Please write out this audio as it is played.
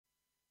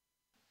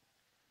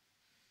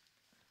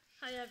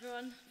Hi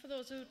everyone, for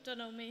those who don't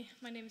know me,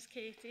 my name is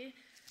Katie.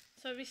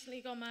 So I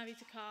recently got married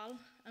to Carl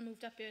and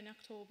moved up here in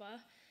October.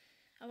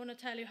 I want to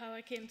tell you how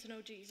I came to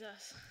know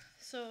Jesus.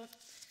 So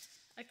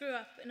I grew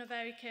up in a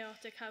very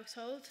chaotic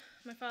household.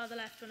 My father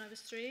left when I was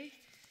 3.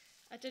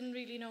 I didn't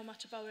really know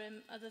much about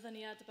him other than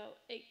he had about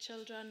 8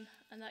 children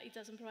and that he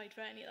doesn't provide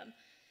for any of them.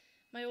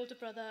 My older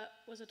brother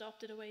was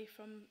adopted away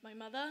from my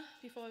mother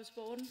before I was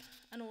born,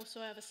 and also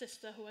I have a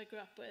sister who I grew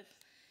up with.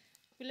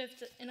 We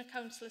lived in a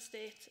council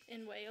estate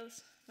in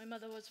Wales. My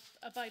mother was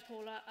a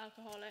bipolar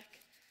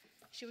alcoholic.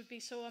 She would be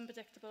so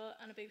unpredictable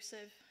and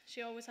abusive.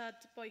 She always had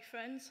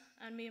boyfriends,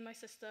 and me and my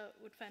sister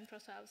would fend for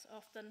ourselves,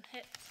 often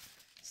hit,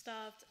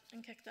 starved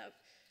and kicked out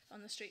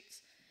on the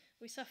streets.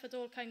 We suffered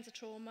all kinds of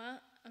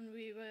trauma, and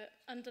we were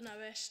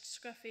undernourished,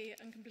 scruffy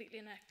and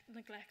completely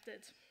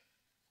neglected.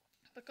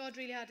 But God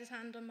really had his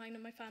hand on mine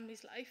and my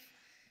family's life.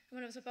 And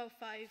when I was about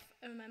 5,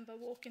 I remember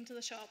walking to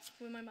the shop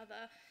with my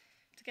mother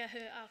to get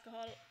her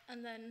alcohol,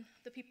 and then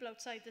the people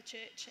outside the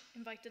church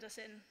invited us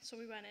in, so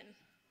we went in.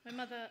 My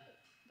mother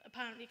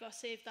apparently got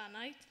saved that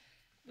night.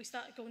 We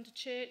started going to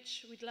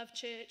church. We'd loved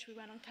church. We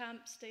went on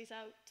camps, days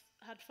out,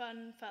 had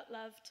fun, felt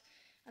loved,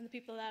 and the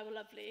people there were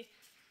lovely.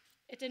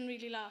 It didn't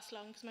really last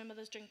long because my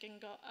mother's drinking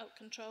got out of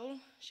control.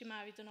 She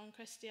married a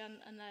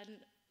non-Christian, and then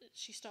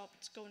she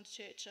stopped going to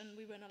church and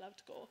we weren't allowed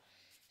to go.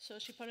 So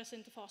she put us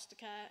into foster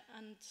care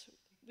and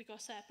we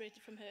got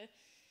separated from her.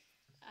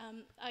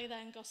 I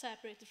then got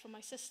separated from my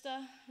sister,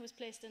 was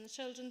placed in a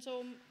children's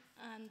home,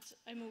 and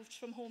I moved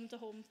from home to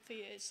home for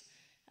years.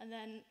 And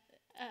then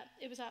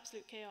it was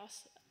absolute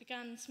chaos. I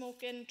began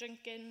smoking,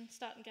 drinking,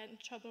 starting to get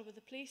into trouble with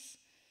the police.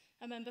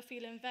 I remember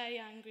feeling very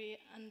angry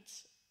and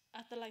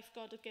at the life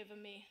God had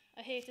given me.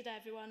 I hated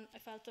everyone. I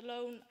felt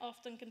alone,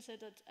 often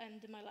considered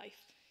ending my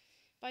life.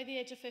 By the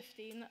age of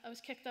 15, I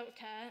was kicked out of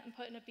care and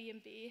put in a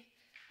B&B.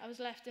 I was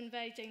left in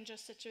very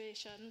dangerous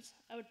situations.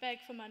 I would beg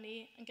for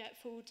money and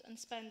get food and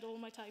spend all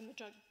my time with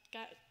drug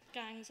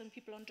gangs and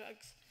people on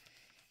drugs.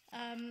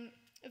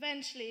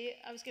 Eventually,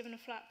 I was given a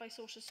flat by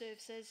social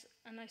services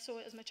and I saw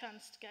it as my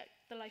chance to get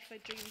the life I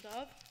dreamed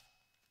of.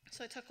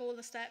 So I took all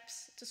the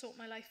steps to sort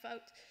my life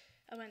out.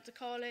 I went to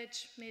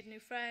college, made new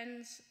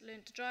friends,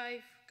 learned to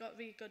drive, got a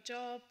really good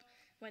job,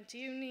 went to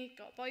uni,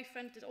 got a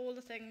boyfriend, did all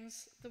the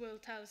things the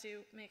world tells you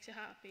makes you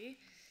happy.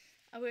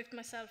 I worked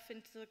myself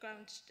into the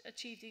ground to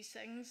achieve these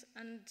things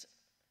and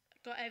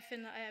got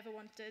everything that I ever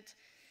wanted.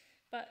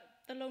 But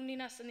the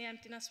loneliness and the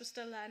emptiness was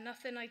still there.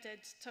 Nothing I did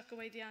took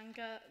away the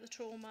anger, the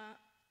trauma,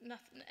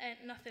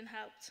 nothing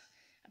helped.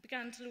 I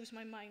began to lose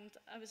my mind.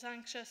 I was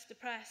anxious,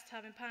 depressed,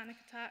 having panic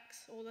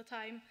attacks all the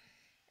time.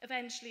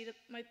 Eventually,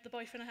 the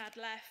boyfriend I had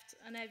left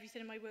and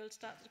everything in my world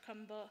started to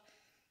crumble.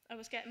 I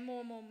was getting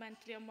more and more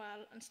mentally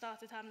unwell and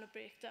started having a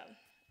breakdown.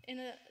 In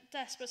a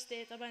desperate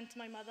state, I went to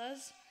my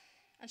mother's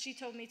and she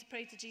told me to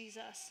pray to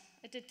Jesus.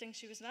 I did think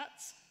she was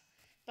nuts,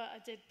 but I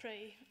did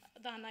pray.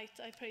 That night,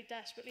 I prayed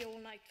desperately all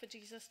night for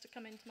Jesus to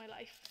come into my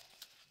life.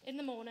 In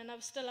the morning, I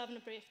was still having a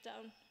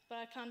breakdown, but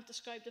I can't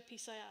describe the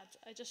peace I had.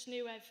 I just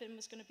knew everything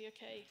was going to be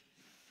okay.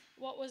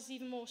 What was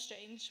even more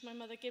strange, my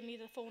mother gave me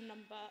the phone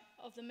number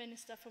of the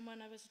minister from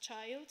when I was a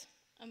child,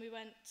 and we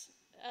went,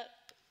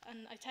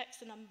 and I texted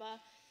the number,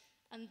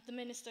 and the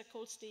minister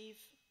called Steve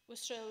was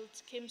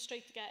thrilled, came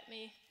straight to get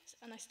me,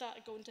 and I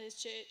started going to his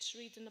church,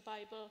 reading the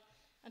Bible,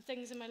 and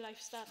things in my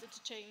life started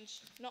to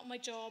change. Not my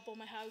job or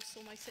my house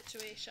or my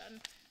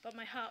situation, but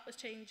my heart was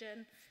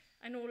changing.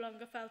 I no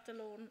longer felt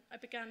alone. I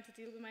began to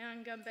deal with my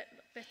anger and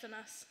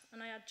bitterness,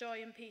 and I had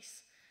joy and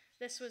peace.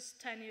 This was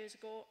 10 years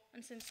ago,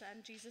 and since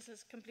then, Jesus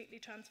has completely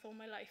transformed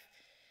my life.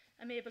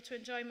 I'm able to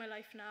enjoy my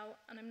life now,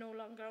 and I'm no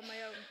longer on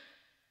my own.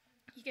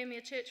 He gave me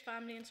a church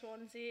family in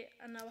Swansea,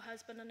 and now a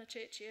husband and a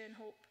church here in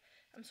Hope.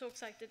 I'm so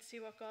excited to see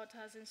what God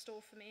has in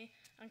store for me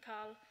and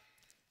Carl.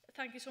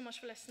 Thank you so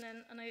much for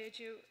listening, and I urge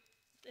you,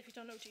 if you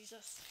don't know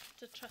Jesus,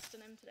 to trust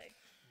in him today.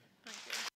 Thank you.